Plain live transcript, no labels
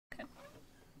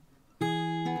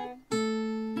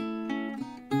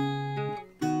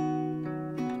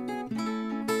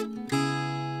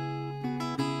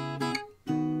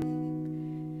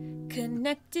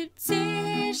Connective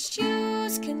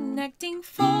tissues connecting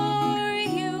for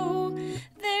you.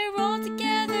 They're all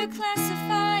together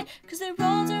classified, cause they're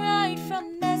all derived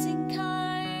from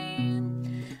mesenchyme.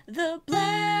 The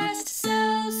blast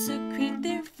cells secrete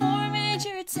their four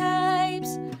major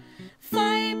types.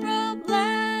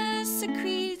 Fibroblasts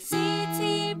secrete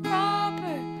CT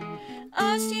proper.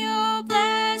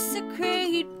 Osteoblasts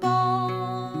secrete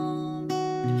bone.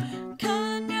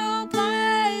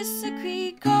 Chondroblasts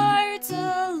secrete cartilage.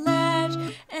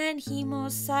 And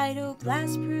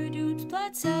hemocytoblasts produce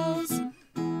blood cells.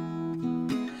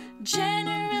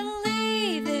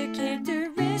 Generally, their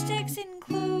characteristics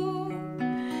include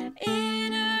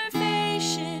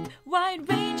innervation, wide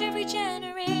range of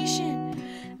regeneration,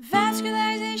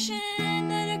 vascularization,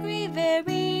 and the degree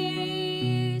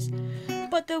varies.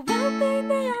 But the one thing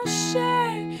they all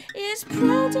share is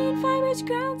protein, fibers,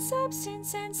 ground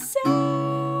substance, and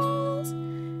cells.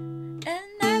 And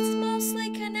that's mostly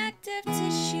connective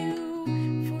tissue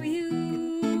for you.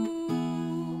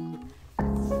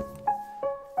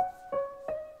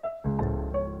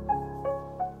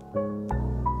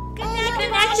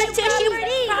 Connective tissue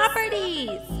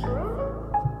properties.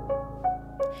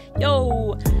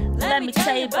 Yo, let me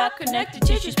tell you about connective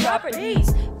tissue's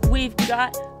properties. We've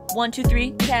got 1, 2,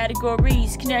 3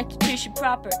 categories. Connective tissue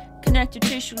proper, connective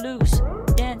tissue loose,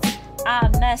 dense. I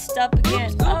messed up again.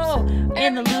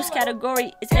 In the loose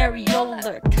category is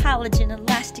areolar, collagen,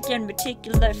 elastic, and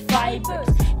reticular fibers.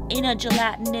 In a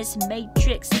gelatinous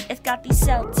matrix, it's got these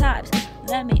cell types.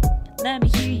 Let me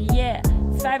hear you, yeah.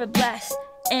 Fibroblasts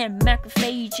and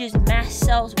macrophages, mast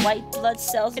cells, white blood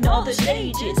cells, and all the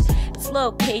stages. It's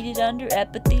located under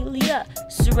epithelia,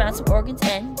 surrounds some organs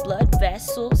and blood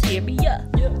vessels. Hear me up.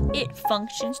 It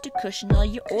functions to cushion all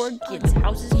your organs,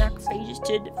 houses macrophages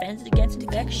to defend against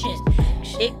infection.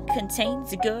 It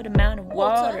contains a good amount of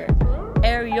water.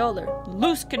 Areolar,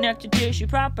 loose connective tissue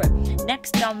proper.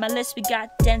 Next on my list we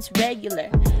got dense regular,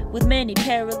 with many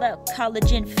parallel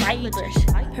collagen fibers.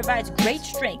 Provides great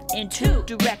strength in two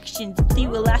directions.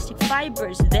 Few elastic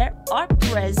fibers there are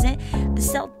present. The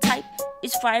cell type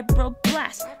is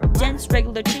fibroblast. Dense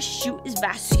regular tissue is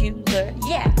vascular.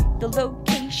 Yeah, the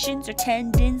locations are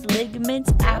tendons,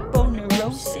 ligaments,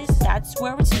 aponeurosis. That's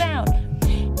where it's found.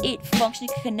 It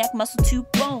functions to connect muscle to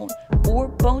bone or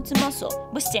bone to muscle.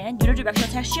 Withstand unidirectional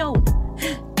test shown.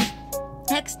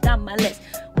 Next on my list,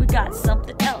 we got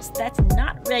something else that's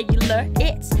not regular.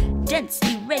 It's dense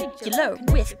irregular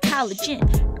with collagen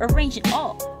arranged in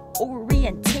all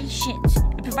orientations.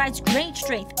 It provides great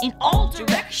strength in all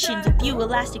directions. A few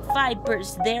elastic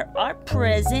fibers there are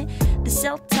present. The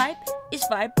cell type is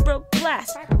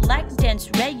fibroblast. Like dense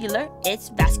regular, it's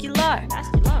vascular.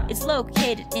 It's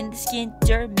located in the skin,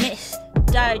 dermis,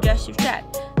 digestive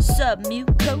tract,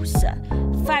 submucosa,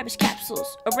 fibrous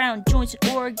capsules around joints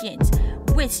and organs.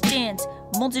 Withstands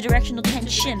multidirectional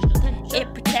tension.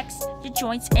 It protects your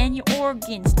joints and your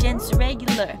organs. Dense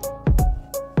regular.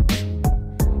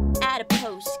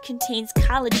 Adipose contains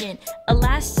collagen,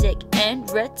 elastic, and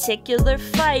reticular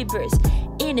fibers.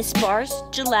 In a sparse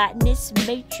gelatinous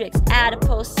matrix,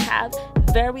 adipose have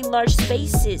very large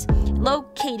spaces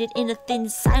located in a thin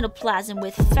cytoplasm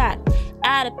with fat.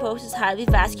 Adipose is highly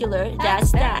vascular,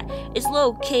 that's that. It's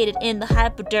located in the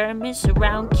hypodermis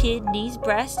around kidneys,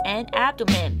 breast, and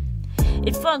abdomen.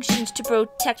 It functions to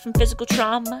protect from physical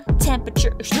trauma,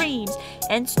 temperature extremes,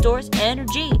 and stores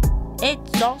energy.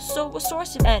 It's also a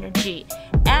source of energy.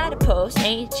 Adipose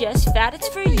ain't just fat, it's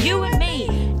for you and me.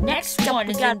 Next one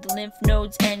is in the lymph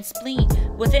nodes and spleen.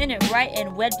 Within it, white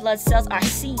and red blood cells are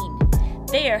seen.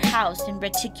 They are housed in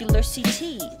reticular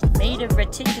CT, made of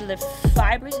reticular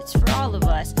fibers. It's for all of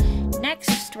us.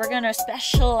 Next, we're gonna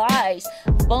specialize.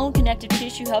 Bone connective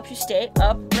tissue helps you stay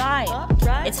upright.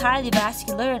 It's highly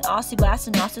vascular, and osteoblasts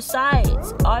and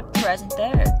osteocytes are present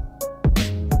there.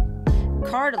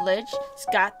 Cartilage, it's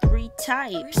got 3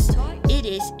 types. It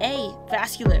is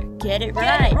avascular, get it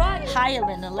right.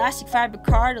 Hyaline, elastic fiber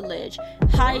cartilage.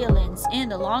 Hyalins in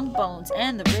the long bones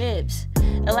and the ribs.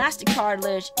 Elastic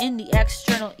cartilage in the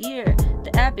external ear.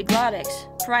 The epiglottis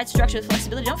provides structure with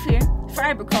flexibility, don't fear.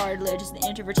 Fiber cartilage is the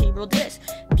intervertebral disc.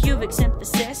 Pubic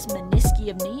symphysis, menisci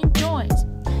of knee and joints.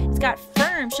 It's got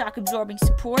firm shock absorbing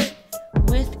support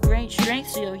with great strength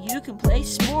so you can play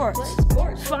sports.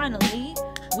 Finally,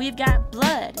 we've got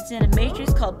blood. It's in a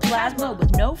matrix called plasma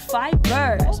with no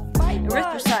fibers.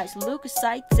 Erythrocytes,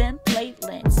 leukocytes, and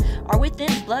platelets are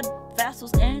within blood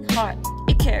vessels and heart.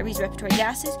 It carries respiratory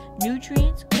gases,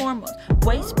 nutrients, hormones,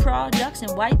 waste products,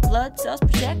 and white blood cells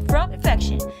protect from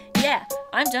infection. Yeah,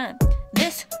 I'm done.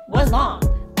 This was long.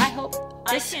 I hope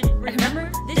I can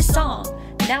remember this song.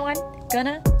 Now I'm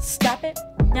gonna stop it.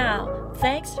 Now,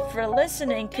 thanks for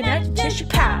listening, Connective Tissue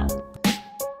Pal.